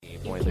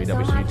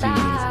88.3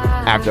 WGT's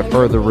After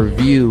Further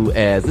Review,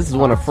 as this is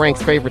one of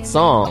Frank's favorite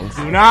songs.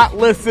 Do not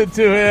listen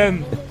to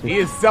him. He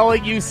is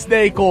selling you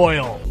snake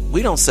oil.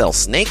 We don't sell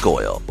snake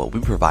oil, but we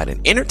provide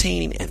an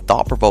entertaining and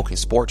thought-provoking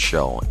sports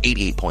show on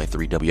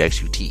 88.3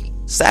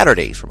 WXUT,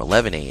 Saturdays from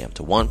 11 a.m.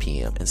 to 1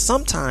 p.m., and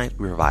sometimes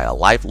we provide a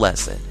life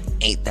lesson.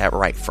 Ain't that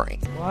right,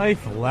 Frank?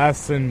 Life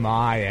lesson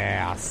my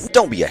ass.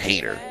 Don't be a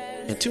hater.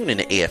 And tune in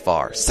to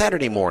AFR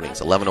Saturday mornings,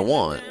 11 to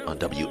 1 on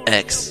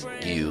WXUT.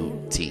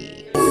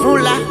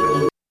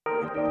 Hola.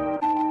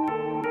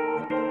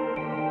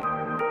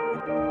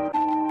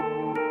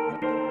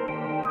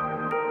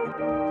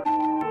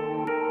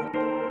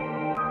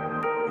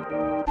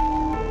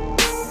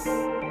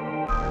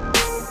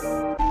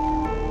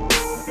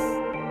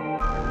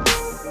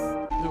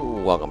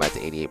 Welcome back to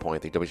 88.3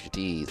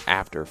 WGT's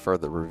After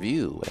Further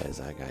Review, as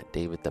I got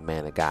David the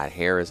Man of God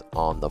Harris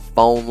on the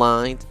phone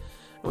lines.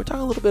 We're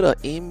talking a little bit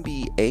of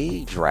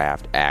NBA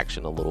draft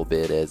action a little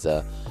bit, as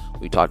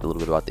we talked a little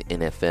bit about the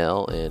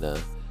NFL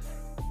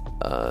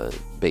and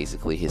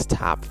basically his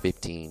top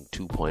 15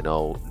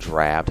 2.0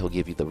 draft. He'll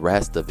give you the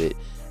rest of it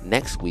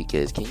next week.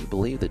 Can you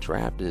believe the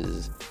draft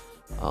is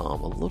a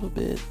little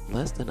bit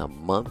less than a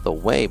month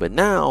away? But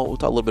now we'll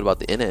talk a little bit about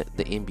the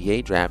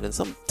NBA draft and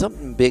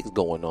something big's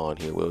going on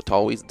here. We're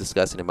always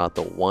discussing about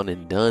the one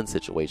and done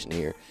situation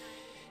here.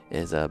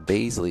 As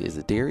Baisley, is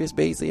it Darius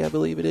Baisley, I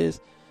believe it is,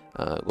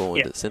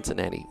 going to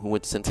Cincinnati, who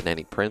went to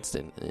Cincinnati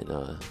Princeton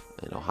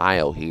in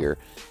Ohio here.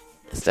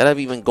 Instead of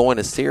even going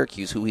to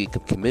Syracuse, who he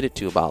committed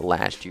to about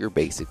last year,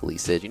 basically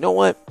said, you know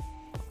what?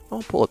 I'm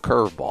going to pull a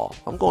curveball.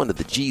 I'm going to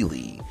the G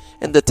League.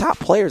 And the top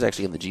players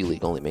actually in the G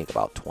League only make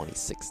about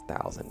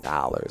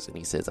 $26,000. And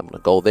he says, I'm going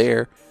to go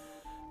there,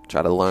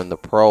 try to learn the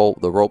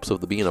ropes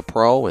of being a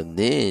pro, and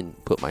then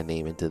put my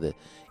name into the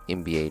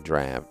NBA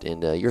draft.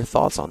 And your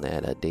thoughts on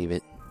that,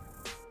 David?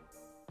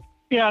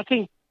 Yeah, I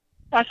think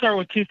I'll start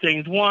with two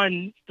things.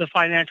 One, the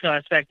financial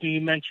aspect.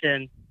 You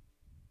mentioned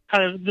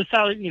kind of the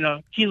salary,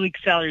 G League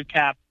salary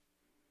cap,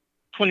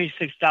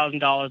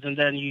 $26,000, and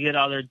then you get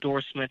other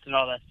endorsements and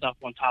all that stuff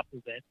on top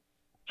of it.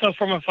 So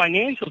from a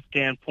financial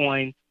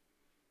standpoint,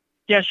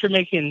 yes, you're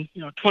making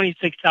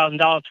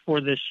 $26,000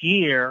 for this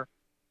year,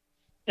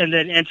 and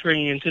then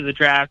entering into the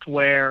draft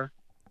where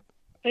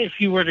if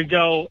you were to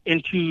go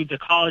into the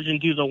college and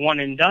do the one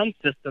and done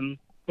system,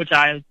 which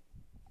I'm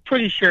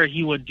pretty sure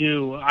he would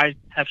do, I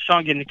have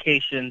strong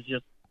indications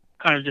just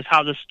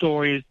how the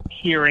story is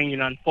hearing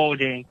and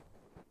unfolding.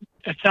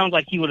 It sounds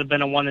like he would have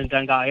been a one and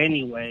done guy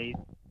anyway.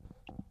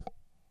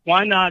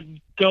 Why not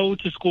go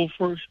to school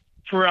for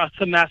a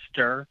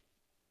semester,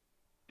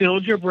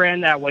 build your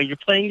brand that way? You're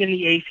playing in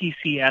the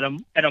ACC at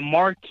a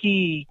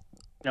marquee,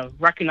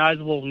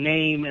 recognizable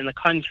name in the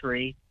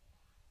country,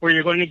 where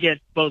you're going to get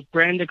both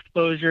brand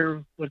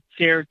exposure with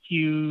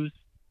Syracuse.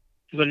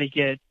 You're going to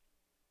get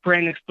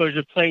brand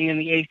exposure playing in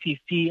the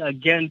ACC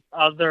against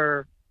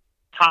other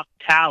top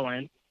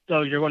talent.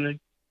 So you're going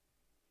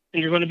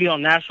to be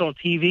on national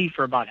TV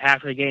for about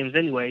half of the games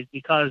anyways,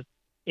 because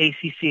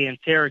ACC and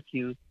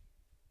Syracuse.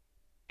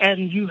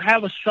 And you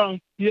have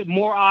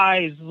more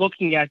eyes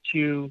looking at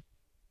you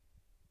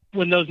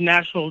when those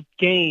national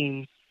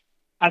games,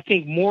 I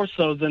think more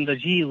so than the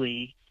G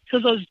League.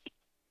 Because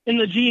in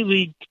the G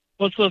League,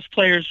 most of those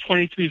players,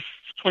 23,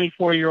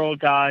 24-year-old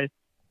guys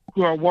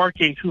who are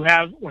working,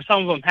 or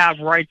some of them have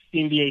rights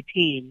to the NBA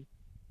team.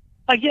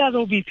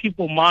 There'll be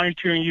people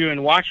monitoring you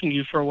and watching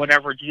you for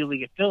whatever G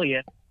League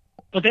affiliate,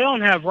 but they don't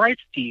have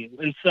rights to you.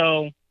 And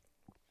so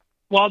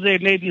while they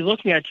may be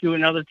looking at you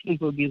and other teams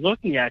will be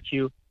looking at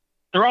you,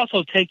 they're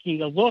also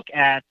taking a look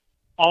at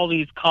all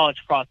these college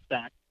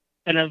prospects.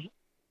 And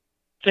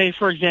say,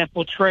 for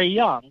example, Trae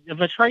Young. If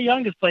a Trae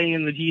Young is playing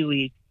in the G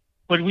League,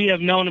 would we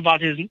have known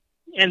about his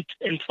and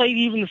played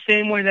even the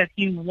same way that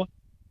he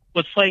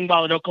was playing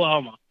ball at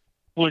Oklahoma?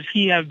 Would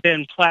he have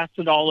been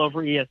plastered all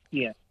over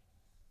ESPN?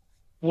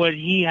 Would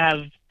he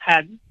have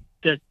had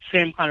the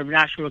same kind of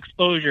national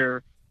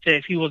exposure, say,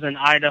 if he was in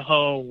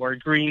Idaho or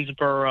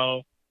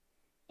Greensboro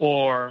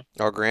or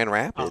Grand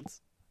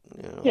Rapids?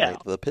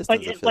 Like the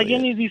Pistons affiliate. Like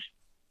any of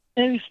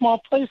these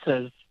small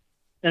places.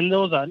 And there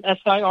was an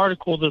SI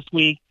article this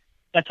week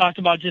that talked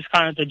about just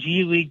kind of the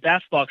G League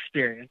basketball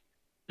experience.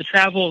 The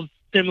travel is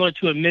similar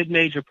to a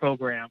mid-major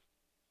program.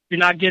 You're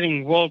not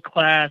getting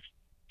world-class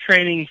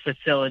training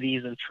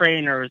facilities and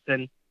trainers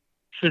and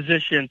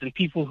physicians and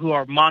people who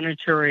are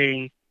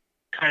monitoring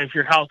kind of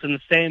your health in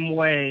the same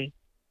way,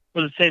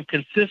 or the same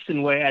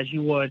consistent way as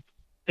you would,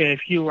 say,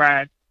 if you were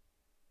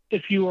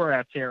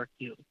at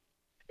Syracuse.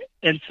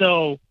 And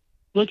so,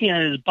 looking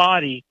at his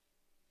body,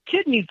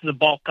 kid needs to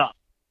bulk up.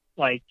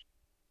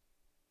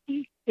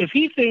 If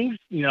he thinks,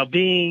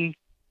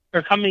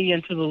 coming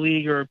into the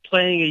league or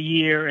playing a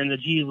year in the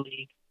G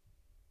League,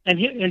 and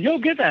he'll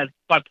get that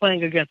by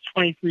playing against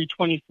 23,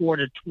 24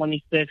 to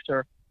 26,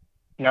 or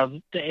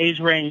the age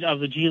range of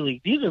the G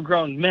League. These are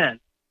grown men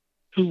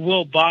who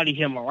will body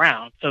him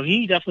around. So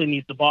he definitely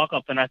needs to bulk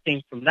up. And I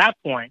think from that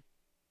point,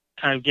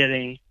 kind of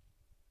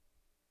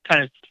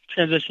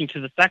transitioning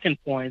to the second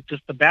point,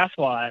 just the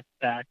basketball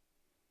aspect,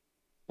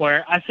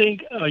 where I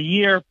think a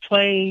year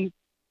playing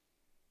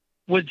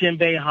with Jim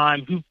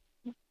Boeheim, who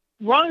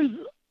runs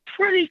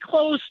pretty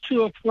close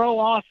to a pro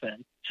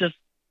offense, just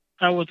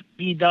kind of what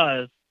he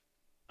does.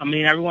 I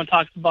mean, everyone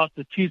talks about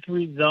the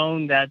 2-3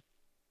 zone that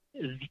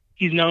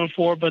he's known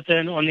for, but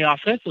then on the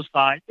offensive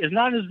side, it's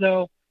not as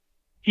though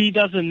he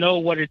doesn't know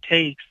what it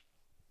takes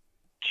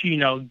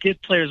to,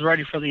 get players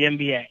ready for the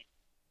NBA.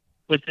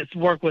 With his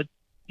work with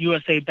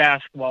USA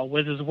Basketball,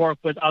 with his work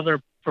with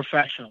other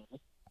professionals,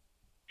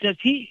 just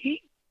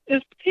he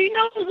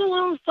knows a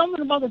little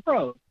something about the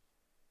pros.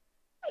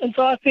 And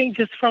so I think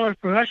just from a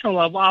professional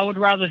level, I would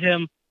rather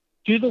him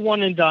do the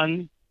one and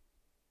done,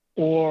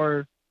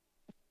 or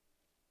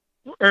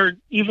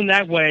even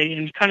that way,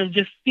 and kind of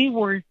just see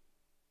where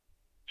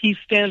he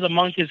stands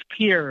among his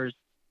peers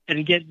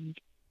and get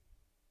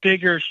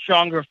bigger,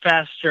 stronger,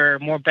 faster,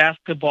 more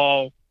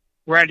basketball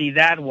ready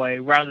that way,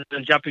 rather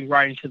than jumping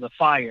right into the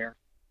fire.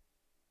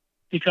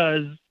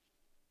 Because,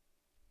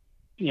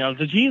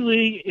 the G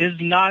League is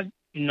not,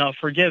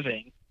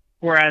 forgiving.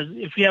 Whereas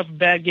if you have a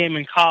bad game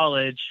in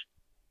college,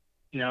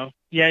 you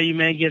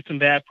may get some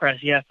bad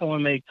press. Yeah,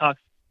 someone may talk,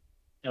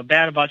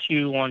 bad about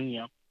you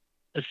on,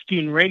 a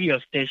student radio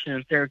station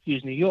in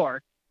Syracuse, New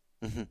York.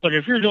 Mm-hmm. But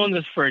if you're doing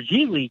this for a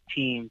G League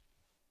team,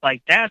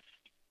 like that's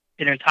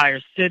an entire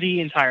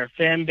city, entire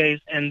fan base.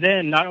 And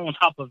then not on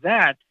top of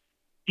that,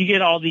 you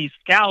get all these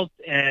scouts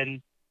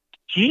and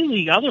G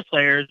League other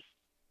players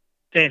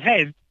saying,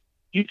 hey,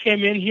 you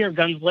came in here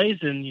guns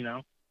blazing,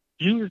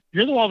 you're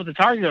the one with the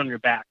target on your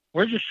back.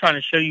 We're just trying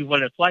to show you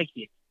what it's like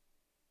here.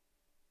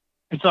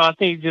 And so I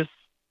think just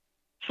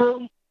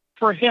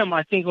for him,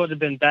 I think it would have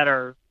been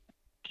better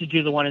to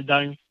do the one and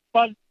done.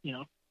 But,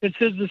 it's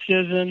his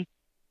decision.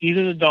 He's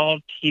an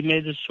adult. He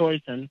made this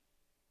choice, and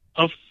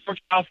it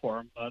worked out for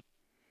him. But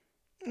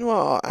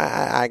well,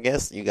 I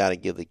guess you got to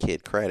give the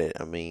kid credit.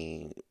 I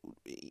mean,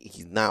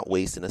 he's not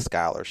wasting a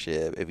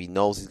scholarship. If he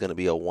knows he's going to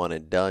be a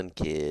one-and-done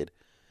kid,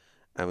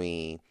 I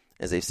mean,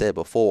 as they've said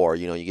before,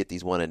 you get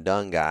these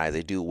one-and-done guys.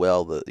 They do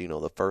well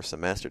the first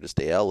semester to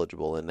stay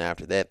eligible, and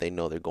after that, they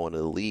know they're going to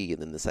the league.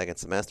 And then the second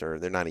semester,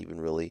 they're not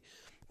even really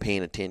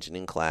paying attention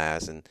in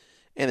class, and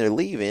they're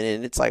leaving.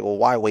 And it's like, well,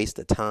 why waste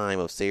the time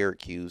of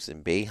Syracuse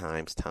and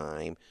Boeheim's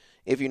time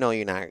if you're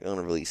not going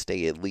to really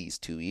stay at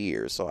least 2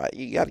 years? So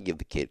you got to give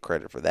the kid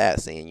credit for that,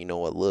 saying, you know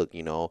what, look,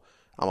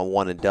 I'm a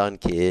one-and-done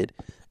kid,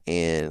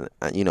 and,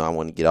 I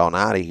want to get on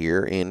out of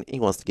here, and he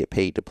wants to get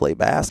paid to play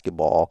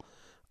basketball.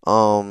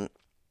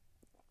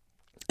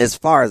 As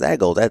far as that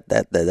goes,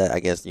 that I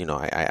guess,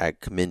 I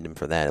commend him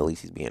for that. At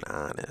least he's being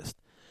honest.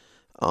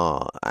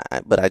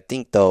 But I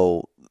think,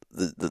 though,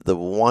 the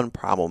one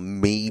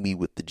problem maybe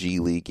with the G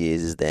League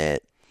is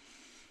that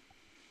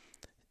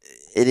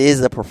it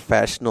is a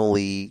professional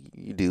league.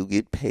 You do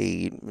get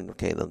paid.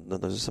 Okay,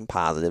 those are some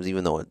positives,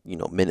 even though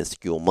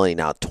minuscule money.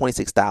 Now,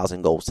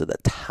 $26,000 goes to the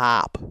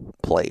top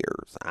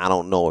players. I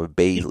don't know if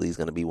Bazley is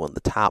going to be one of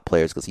the top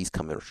players because he's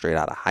coming straight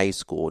out of high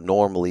school.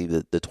 Normally,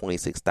 the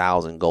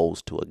 $26,000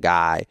 goes to a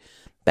guy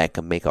that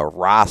can make a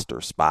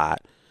roster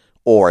spot,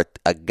 or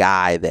a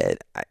guy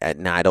that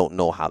now I don't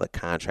know how the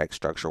contract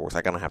structure works.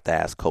 I'm gonna have to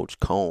ask Coach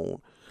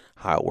Cone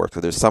how it works. So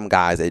there's some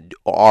guys that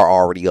are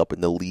already up in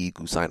the league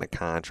who sign a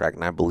contract,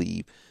 and I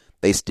believe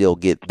they still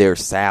get their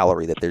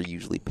salary that they're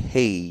usually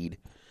paid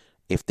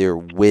if they're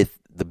with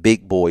the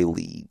big boy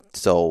league.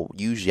 So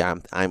usually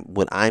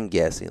I'm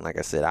guessing, like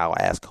I said, I'll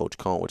ask Coach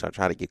Cone, which I'll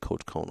try to get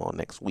Coach Cone on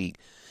next week,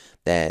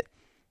 that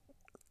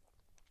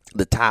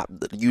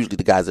usually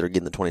the guys that are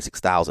getting the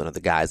 $26,000 are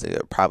the guys that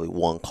are probably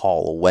one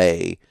call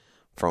away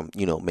from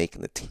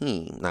making the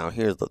team. Now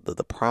here's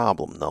the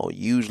problem though.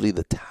 Usually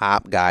the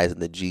top guys in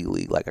the G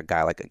League, like a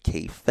guy like a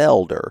Kay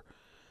Felder,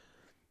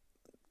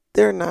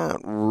 they're not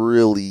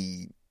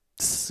really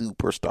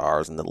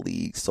superstars in the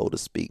league, so to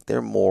speak.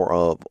 They're more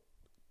of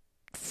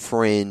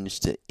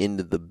fringe to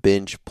into the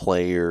bench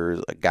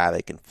players, a guy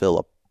that can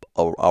fill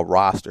a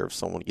roster if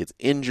someone gets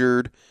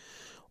injured,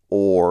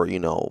 or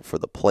for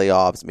the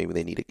playoffs maybe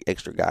they need an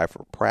extra guy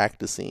for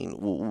practicing,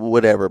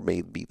 whatever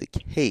may be the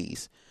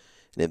case.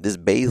 And if this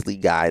Bazley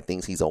guy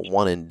thinks he's a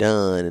one and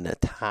done and a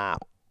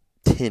top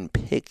 10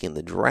 pick in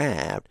the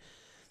draft,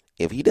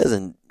 if he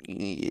doesn't,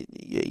 you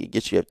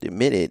have to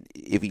admit it,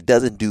 if he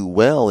doesn't do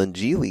well in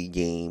G League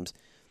games,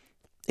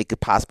 it could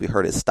possibly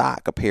hurt his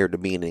stock compared to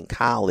being in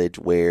college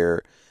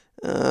where,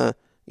 Trae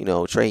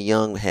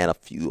Young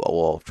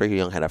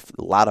had a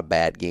lot of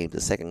bad games the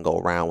second go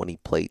around when he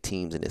played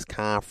teams in his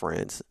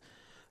conference.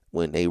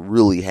 When they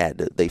really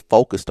they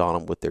focused on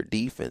him with their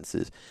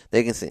defenses.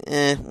 They can say,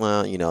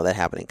 that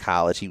happened in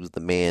college. He was the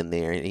man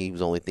there, and he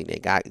was the only thing they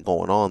got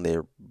going on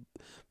there.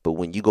 But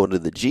when you go to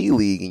the G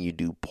League and you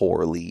do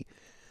poorly,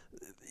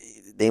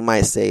 they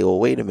might say, well,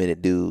 wait a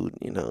minute, dude,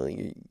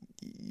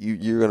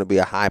 you're going to be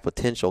a high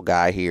potential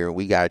guy here, and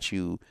we got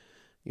you,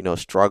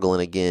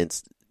 struggling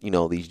against,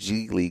 these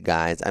G League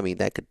guys. I mean,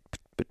 that could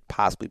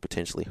possibly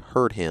potentially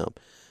hurt him.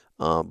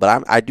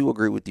 But I do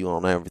agree with you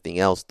on everything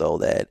else, though,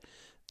 that,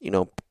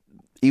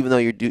 even though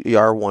you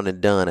are one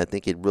and done, I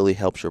think it really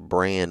helps your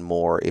brand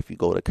more if you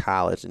go to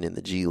college and in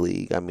the G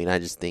League. I mean, I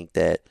just think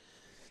that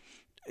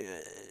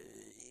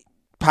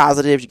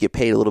positives, you get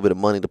paid a little bit of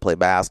money to play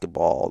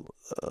basketball,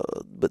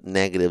 but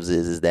negatives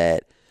is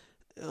that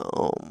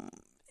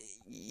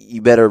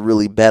you better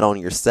really bet on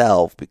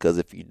yourself, because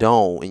if you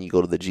don't and you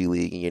go to the G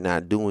League and you're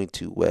not doing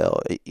too well,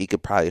 it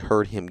could probably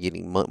hurt him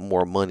getting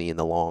more money in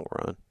the long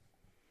run.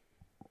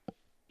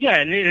 Yeah,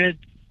 and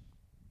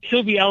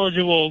he'll be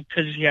eligible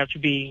because you have to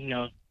be,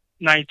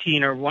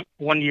 19 or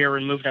one year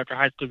removed after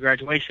high school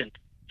graduation.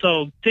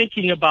 So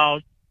thinking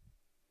about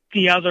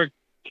the other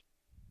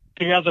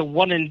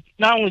one, and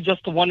not only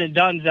just the one and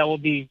dones that will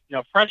be,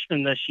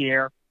 freshmen this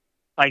year,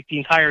 like the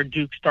entire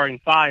Duke starting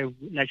five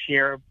next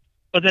year,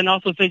 but then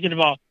also thinking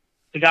about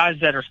the guys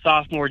that are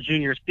sophomore,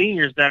 junior,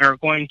 seniors that are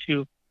going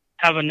to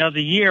have another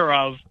year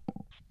of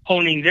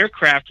honing their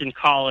craft in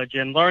college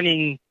and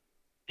learning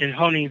and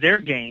honing their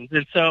games.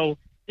 And so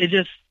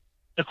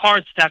the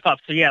cards stack up.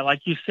 So yeah,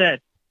 like you said,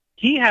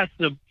 he has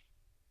to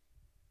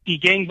be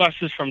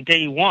gangbusters from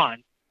day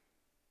one,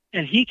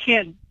 and he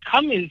can't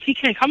come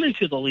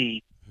into the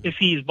league if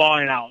he's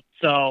balling out.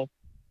 So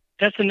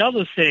that's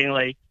another thing.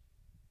 Like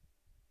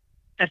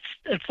at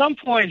some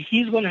point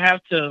he's going to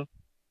have to,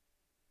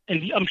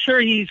 and I'm sure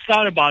he's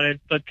thought about it,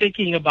 but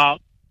thinking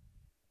about,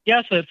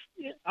 yes,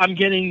 I'm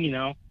getting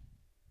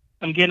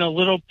a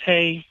little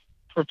pay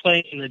for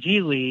playing in the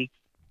G League,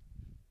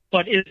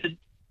 but is it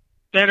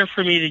better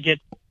for me to get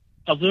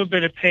a little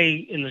bit of pay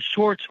in the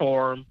short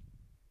term,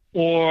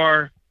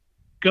 or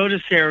go to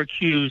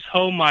Syracuse,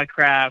 hone my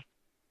craft,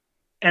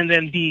 and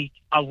then be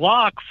a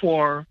lock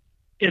for,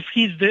 if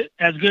he's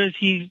as good as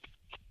he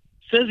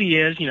says he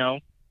is,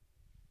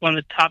 one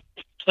of the top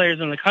players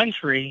in the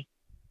country,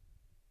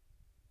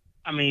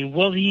 I mean,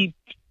 will he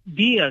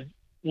be a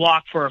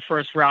lock for a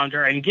first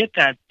rounder and get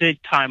that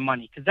big time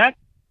money? Because that,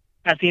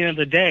 at the end of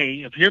the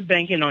day, if you're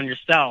banking on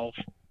yourself,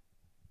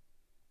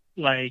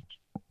 like,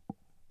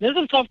 there's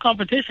some tough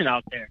competition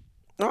out there.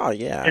 Oh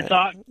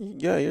yeah,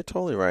 you're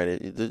totally right.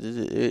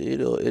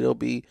 It'll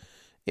be,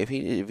 if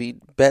he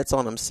bets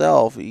on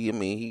himself. I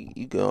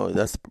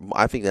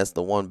think that's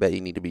the one bet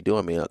you need to be doing.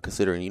 I mean,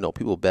 considering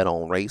people bet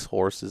on race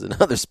horses and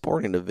other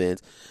sporting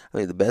events. I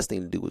mean, the best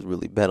thing to do is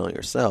really bet on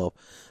yourself.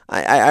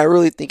 I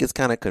really think it's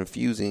kind of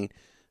confusing.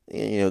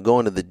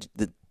 Going to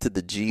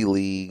the G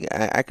League,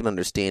 I can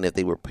understand if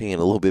they were paying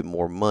a little bit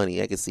more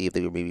money. I could see if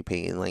they were maybe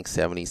paying like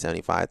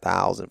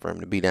 $75,000 for him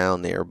to be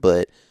down there,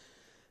 but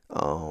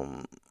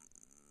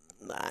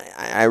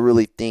I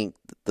really think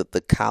that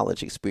the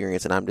college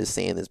experience, and I'm just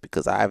saying this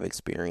because I've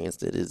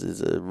experienced it,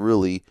 is a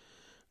really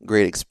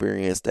great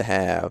experience to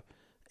have,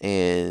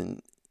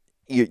 and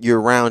you're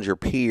around your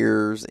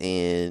peers,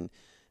 and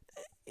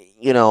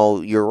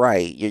you're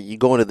right. You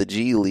go into the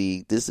G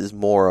League. This is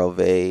more of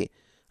a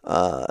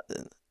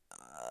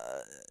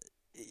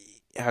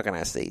how can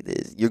I say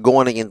this? You're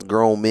going against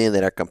grown men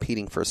that are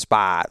competing for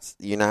spots.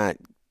 You're not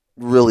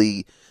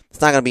really.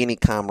 It's not going to be any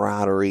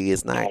camaraderie.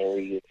 It's not.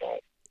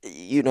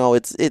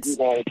 It's.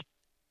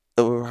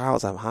 How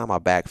am I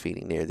back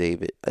feeding there,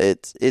 David?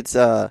 It's.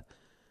 How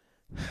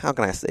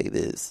can I say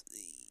this?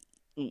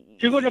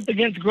 You're going up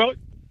against growth.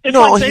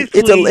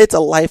 It's a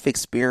life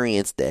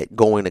experience that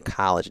going to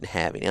college and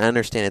having. And I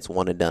understand it's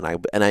one and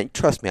done.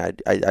 Trust me.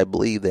 I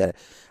believe that.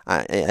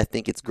 I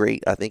think it's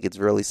great. I think it's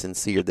really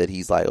sincere that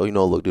he's like,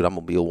 look, dude, I'm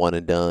gonna be a one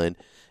and done,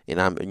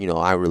 and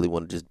I really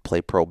want to just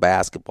play pro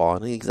basketball.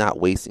 And he's not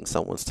wasting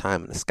someone's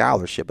time in a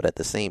scholarship, but at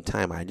the same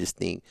time, I just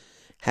think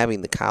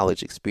having the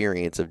college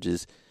experience of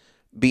just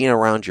being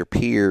around your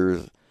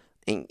peers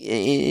and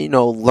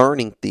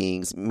learning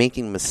things,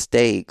 making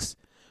mistakes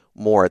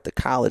more at the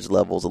college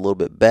level is a little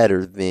bit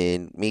better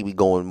than maybe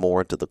going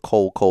more into the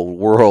cold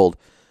world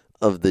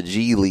of the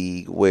G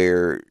League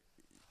where,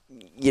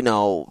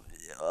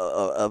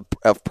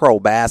 of pro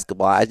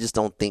basketball. I just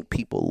don't think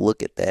people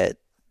look at that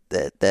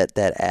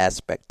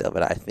aspect of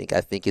it. I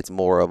think it's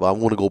more of, I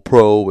want to go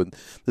pro and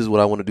this is what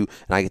I want to do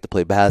and I get to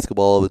play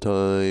basketball all the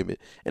time.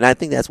 And I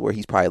think that's where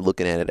he's probably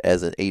looking at it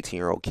as an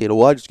 18-year-old kid.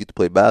 I just get to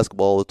play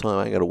basketball all the time.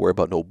 I ain't got to worry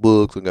about no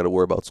books. I got to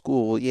worry about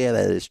school. Well, yeah,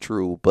 that is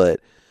true, but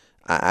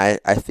I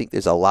think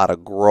there's a lot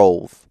of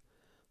growth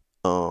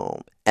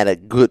at a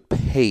good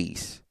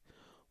pace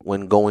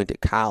when going to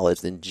college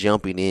than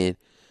jumping in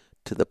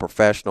to the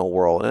professional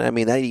world. And I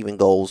mean, that even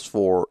goes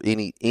for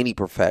any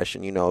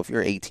profession. If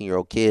you're an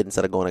 18-year-old kid,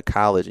 instead of going to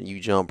college and you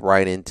jump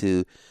right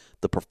into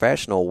the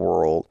professional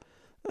world,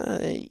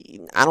 I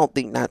don't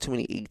think not too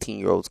many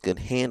 18-year-olds can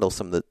handle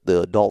some of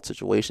the adult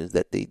situations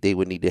that they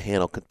would need to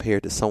handle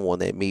compared to someone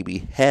that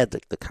maybe had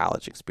the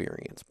college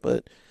experience.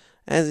 But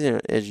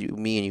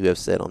me and you have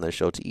said on this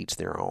show, to each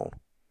their own.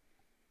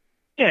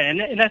 Yeah,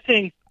 and I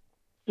think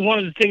one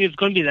of the things is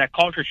going to be that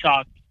culture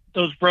shock,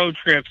 those road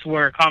trips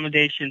where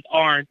accommodations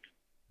aren't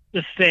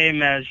the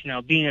same as,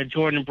 being a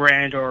Jordan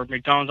Brand or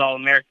McDonald's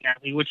All-American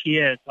athlete, which he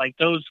is. Like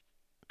those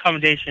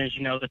accommodations,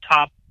 the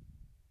top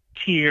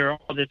tier,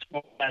 all this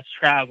less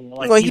travel.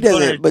 Like, well, he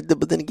doesn't,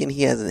 but then again,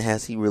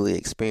 has he really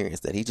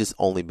experienced that? He's just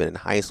only been in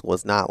high school.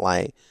 It's not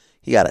like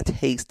he got a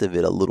taste of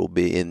it a little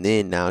bit, and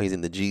then now he's in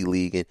the G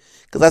League, and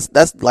because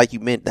that's like you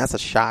meant, that's a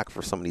shock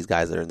for some of these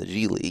guys that are in the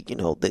G League. You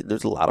know,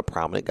 there's a lot of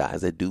prominent guys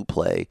that do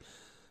play,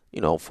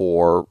 you know,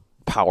 for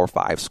Power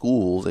 5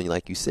 schools, and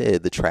like you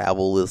said, the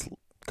travel is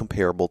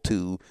comparable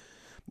to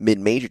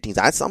mid-major teams.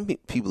 Some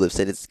people have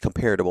said it's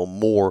comparable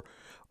more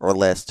or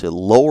less to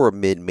lower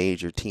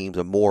mid-major teams,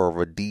 or more of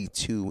a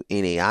D2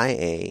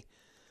 NAIA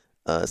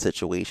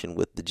situation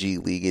with the G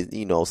League.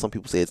 You know, some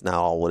people say it's not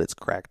all what it's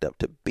cracked up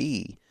to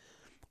be.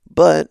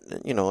 But,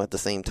 you know, at the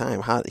same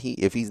time,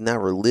 if he's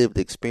never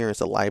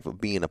experienced a life of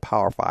being a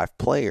Power 5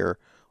 player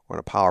or in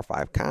a Power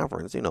 5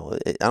 conference, you know,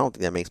 I don't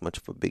think that makes much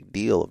of a big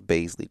deal of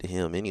Baisley to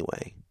him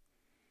anyway.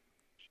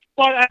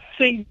 Well, I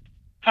think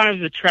kind of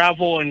the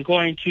travel and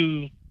going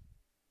to,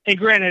 and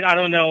granted, I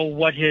don't know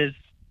what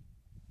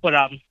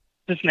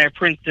Cincinnati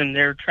Princeton,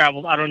 their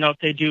travel, I don't know if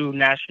they do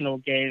national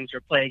games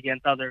or play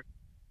against other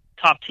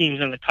top teams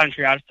in the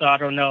country. So I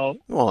don't know.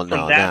 Well,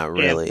 no, not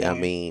really. I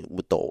mean,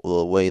 with the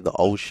way the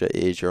OSHA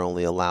is, you're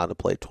only allowed to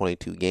play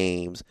 22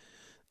 games,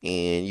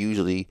 and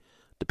usually,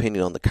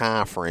 depending on the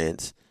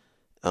conference,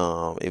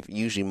 if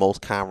usually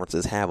most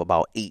conferences have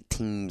about 8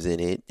 teams in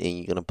it, and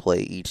you're going to play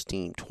each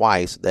team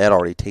twice, that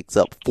already takes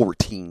up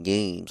 14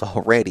 games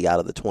already out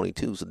of the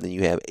 22. So then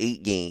you have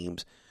 8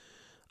 games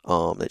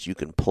that you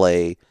can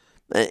play.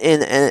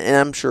 And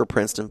I'm sure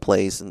Princeton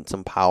plays in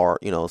some power,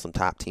 you know, some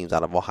top teams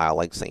out of Ohio,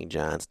 like St.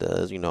 John's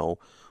does. You know,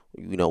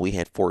 we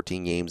had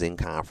 14 games in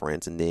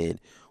conference, and then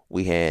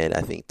we had,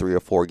 I think, 3 or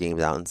 4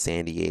 games out in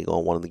San Diego.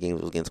 And one of the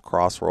games was against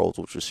Crossroads,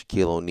 which was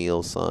Shaquille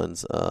O'Neal's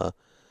son's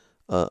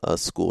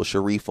school,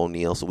 Sharif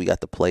O'Neal. So we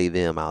got to play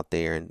them out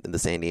there in the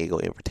San Diego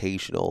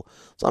Invitational.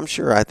 So I'm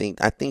sure, I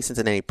think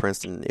Cincinnati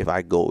Princeton, if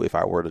I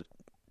were to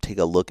take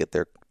a look at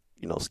their,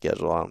 you know,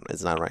 schedule,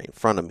 it's not right in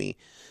front of me.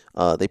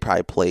 They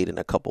probably played in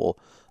a couple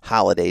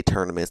holiday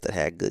tournaments that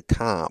had good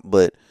comp,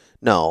 but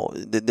no,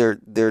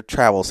 their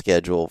travel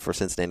schedule for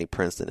Cincinnati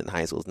Princeton in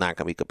high school is not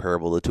going to be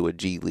comparable to a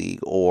G League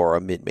or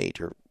a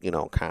mid-major, you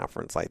know,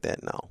 conference like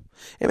that. No,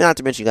 and not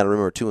to mention, you got to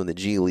remember too, in the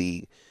G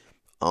League,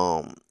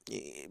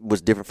 it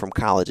was different from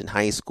college and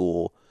high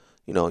school.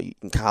 You know,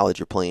 in college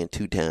you're playing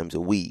 2 times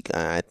a week.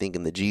 I think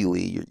in the G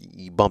League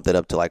you bump that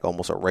up to like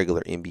almost a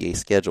regular NBA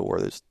schedule where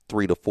there's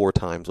 3 to 4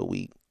 times a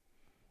week.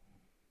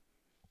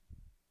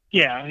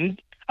 Yeah, and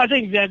I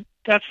think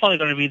that's probably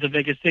going to be the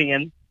biggest thing,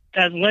 and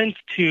that lends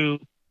to,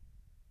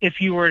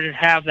 if you were to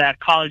have that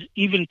college,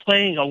 even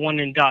playing a one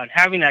and done,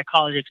 having that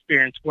college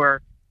experience where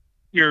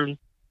you're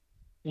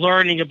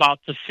learning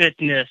about the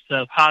fitness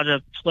of how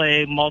to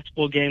play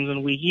multiple games in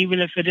a week, even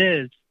if it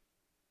is,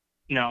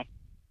 you know,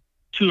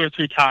 2 or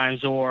 3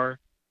 times, or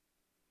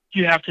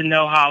you have to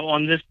know how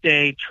on this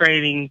day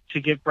training to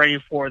get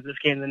ready for this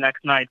game the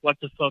next night,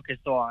 what to focus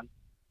on.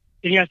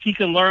 And yes, you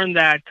can learn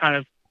that kind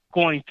of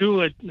going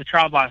through it, the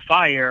trial by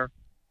fire,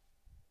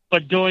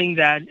 but doing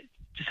that,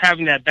 just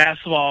having that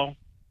basketball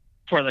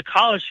for the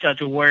college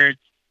schedule where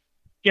it's,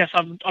 yes,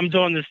 I'm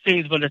doing these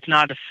things, but it's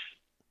not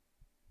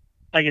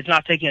it's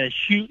not taking a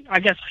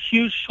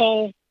huge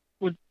toll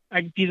would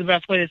be the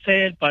best way to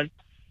say it, but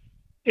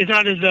it's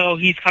not as though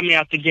he's coming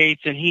out the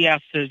gates and he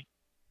has to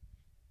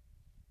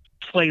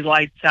play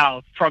lights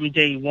out from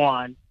day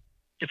one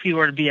if he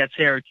were to be at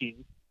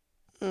Syracuse.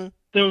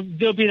 There'll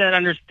be that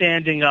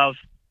understanding of,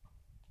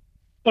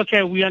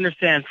 okay, we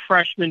understand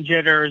freshman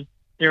jitters.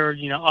 There are,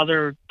 you know,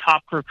 other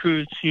top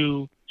recruits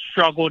who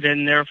struggled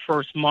in their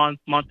first month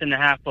and a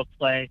half of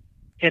play.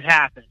 It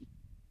happened.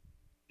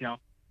 You know,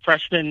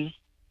 freshmen,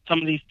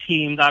 some of these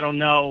teams, I don't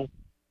know,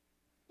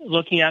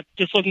 pulling up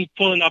the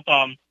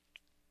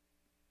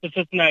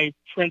Cincinnati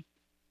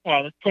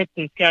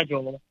Princeton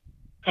schedule,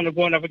 kind of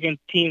going up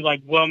against teams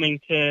like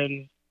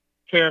Wilmington,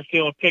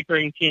 Fairfield,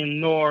 Pickerington,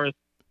 North,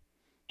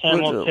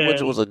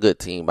 Which was a good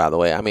team, by the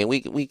way. I mean,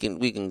 we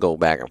can go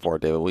back and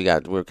forth there. We're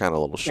kind of a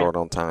little short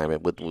on time,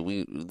 but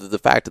the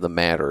fact of the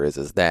matter is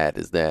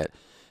that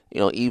you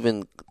know,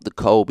 even the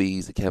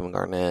Kobe's, the Kevin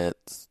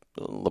Garnett's,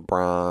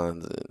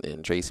 LeBron's,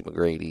 and Tracy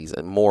McGrady's,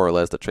 and more or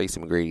less the Tracy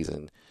McGrady's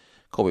and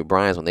Kobe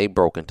Bryant's, when they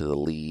broke into the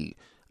league,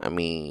 I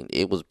mean,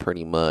 it was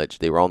pretty much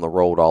they were on the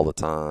road all the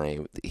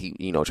time.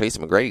 Tracy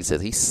McGrady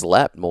says he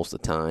slept most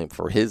of the time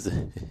for his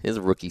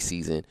rookie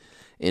season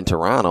in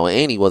Toronto,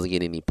 and he wasn't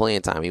getting any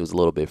playing time. He was a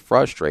little bit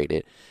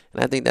frustrated,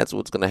 and I think that's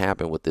what's going to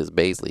happen with this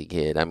Baisley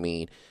kid. I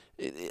mean,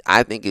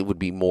 I think it would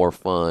be more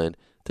fun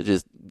to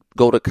just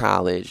go to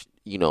college.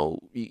 You know,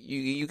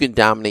 you can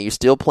dominate. You're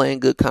still playing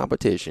good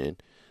competition,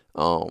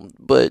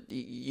 but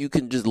you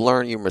can just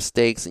learn your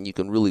mistakes, and you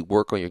can really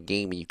work on your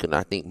game, and you can,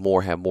 I think,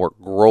 have more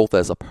growth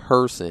as a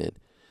person,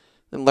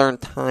 and learn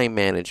time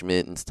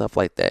management and stuff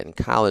like that in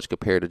college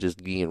compared to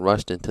just being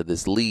rushed into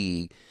this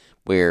league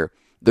where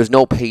there's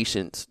no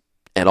patience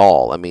at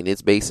all. I mean,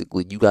 it's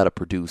basically you got to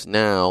produce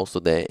now,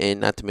 and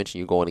not to mention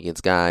you're going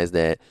against guys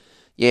that,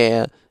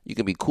 yeah, you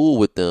can be cool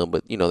with them,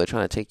 but, you know, they're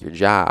trying to take your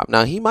job.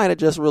 Now, he might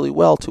adjust really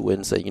well to it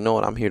and say, you know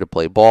what, I'm here to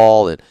play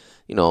ball, and,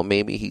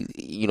 maybe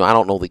he, I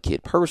don't know the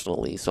kid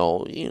personally,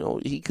 so,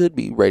 he could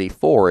be ready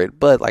for it.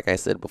 But like I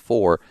said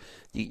before,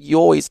 you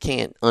always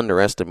can't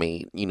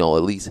underestimate,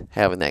 at least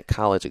having that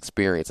college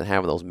experience and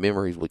having those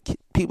memories with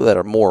people that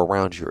are more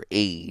around your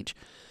age.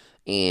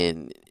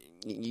 And,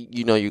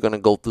 you're going to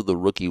go through the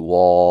rookie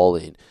wall,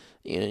 and,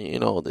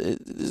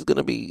 there's going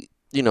to be,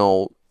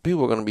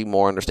 people are going to be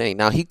more understanding.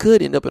 Now, he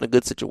could end up in a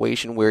good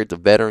situation where it's a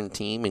veteran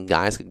team and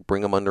guys could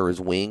bring him under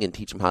his wing and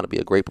teach him how to be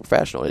a great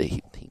professional.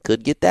 He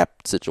could get that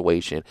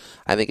situation.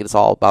 I think it's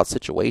all about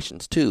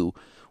situations, too,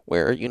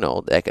 where,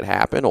 that could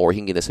happen. Or he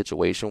can get a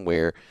situation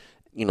where,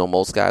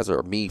 most guys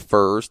are me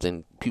first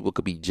and people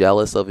could be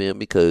jealous of him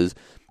because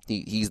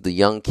he's the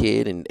young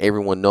kid and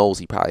everyone knows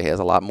he probably has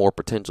a lot more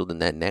potential than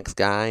that next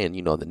guy. And,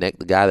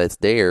 the guy that's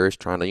there is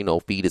trying to,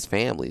 feed his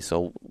family.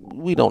 So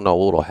we don't know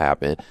what will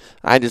happen.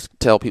 I just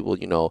tell people,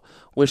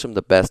 wish him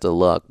the best of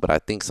luck. But I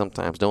think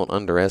sometimes don't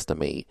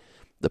underestimate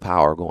the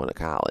power of going to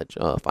college.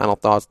 Final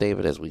thoughts,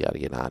 David, as we got to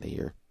get out of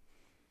here.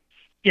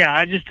 Yeah,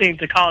 I just think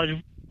the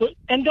college,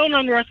 and don't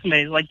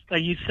underestimate, like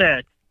you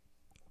said,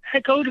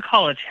 heck, go to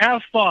college,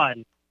 have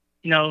fun.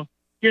 You're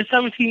a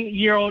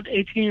 17-year-old,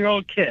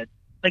 18-year-old kid.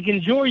 Like,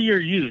 enjoy your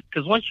youth,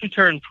 because once you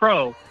turn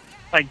pro,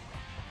 like,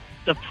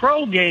 the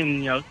pro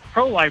game,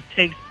 pro life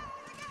takes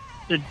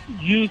the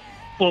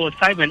youthful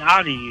excitement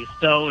out of you.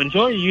 So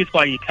enjoy your youth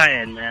while you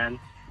can, man.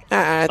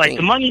 I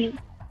think the money...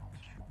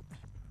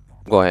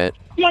 Go ahead.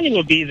 The money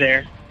will be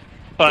there,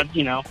 but,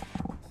 Yeah,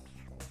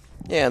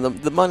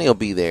 the money will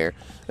be there.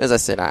 As I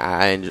said,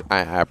 I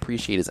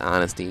appreciate his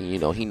honesty.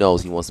 He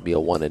knows he wants to be a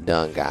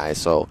one-and-done guy,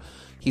 so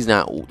he's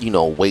not,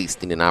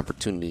 wasting an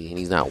opportunity, and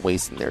he's not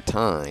wasting their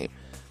time.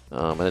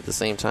 But at the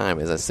same time,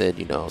 as I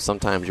said,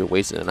 sometimes you're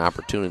wasting an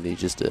opportunity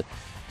just to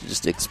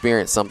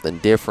experience something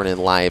different in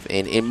life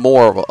and in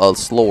more of a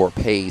slower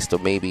pace. So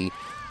maybe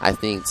I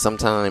think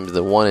sometimes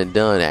the one and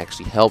done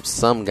actually helps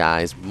some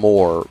guys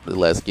more or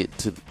less get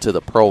to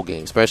the pro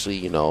game, especially,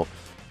 you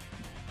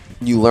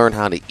learn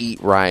how to eat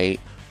right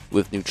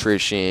with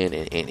nutrition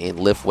and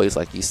lift weights,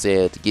 like you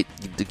said,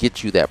 to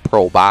get you that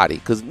pro body.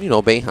 Because,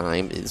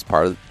 Boeheim is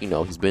part of,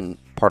 he's been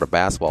part of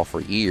basketball for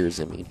years.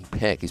 I mean,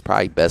 he's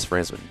probably best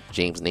friends with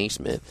James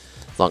Naismith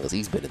as long as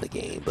he's been in the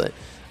game. But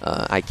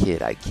I kid.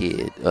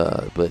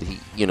 But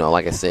he,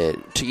 like I said,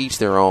 to each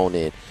their own.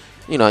 And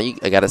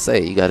I gotta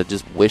say, you gotta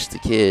just wish the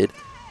kid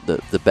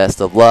the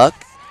best of luck,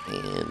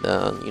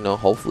 and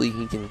hopefully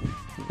he can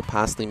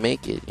possibly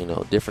make it.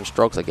 Different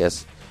strokes, I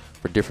guess,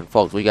 for different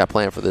folks. What you got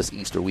planned for this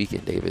Easter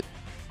weekend, David?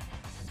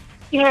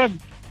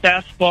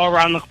 Basketball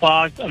around the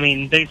clock. I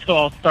mean,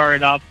 baseball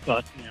started up,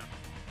 but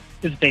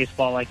it's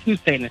baseball. Like, who's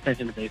paying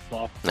attention to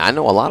baseball? I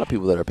know a lot of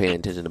people that are paying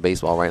attention to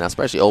baseball right now,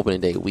 especially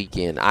opening day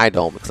weekend. I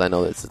don't, because I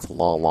know it's a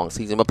long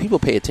season. But people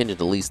pay attention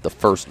to at least the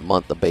first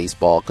month of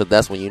baseball, because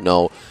that's when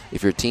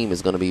if your team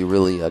is going to be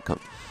really a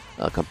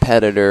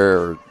competitor,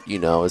 or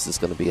it's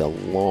just going to be a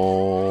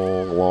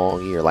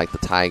long year, like the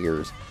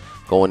Tigers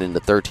going into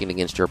 13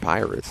 against your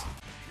Pirates.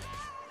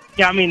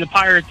 Yeah, I mean, the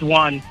Pirates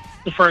won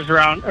the first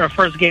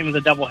game of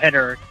the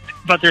doubleheader,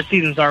 but their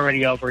season's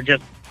already over.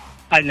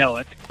 I know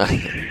it.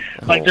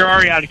 Like, they're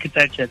already out of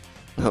contention.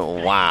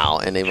 Oh, wow.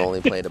 And they've only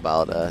played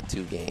about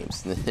 2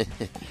 games.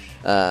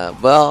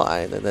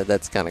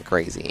 That's kind of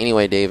crazy.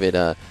 Anyway, David,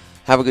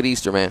 have a good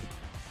Easter, man.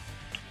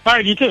 All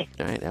right, you too.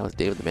 All right, that was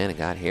David the Man of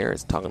God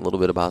Harris talking a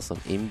little bit about some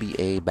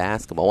NBA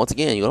basketball. Once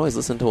again, you can always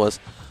listen to us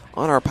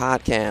on our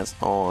podcast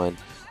on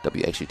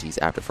WXUT's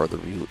After Further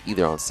Review,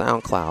 either on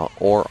SoundCloud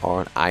or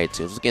on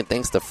iTunes. Again,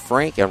 thanks to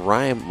Frank and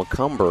Ryan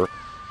McCumber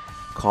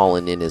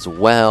calling in as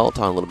well,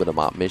 talking a little bit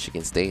about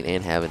Michigan State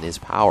and having his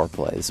power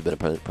play. This has been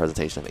a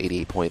presentation of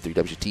 88.3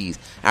 WXUT's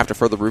After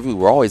Further Review.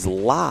 We're always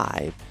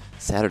live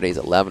Saturdays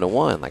at 11 to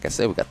 1. Like I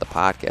said, we got the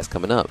podcast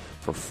coming up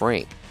for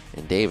Frank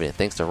and David. And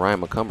thanks to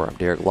Ryan McCumber, I'm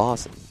Derek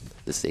Lawson.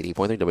 This is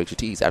 88.3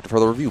 WXUT's After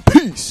Further Review.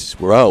 Peace.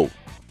 We're out.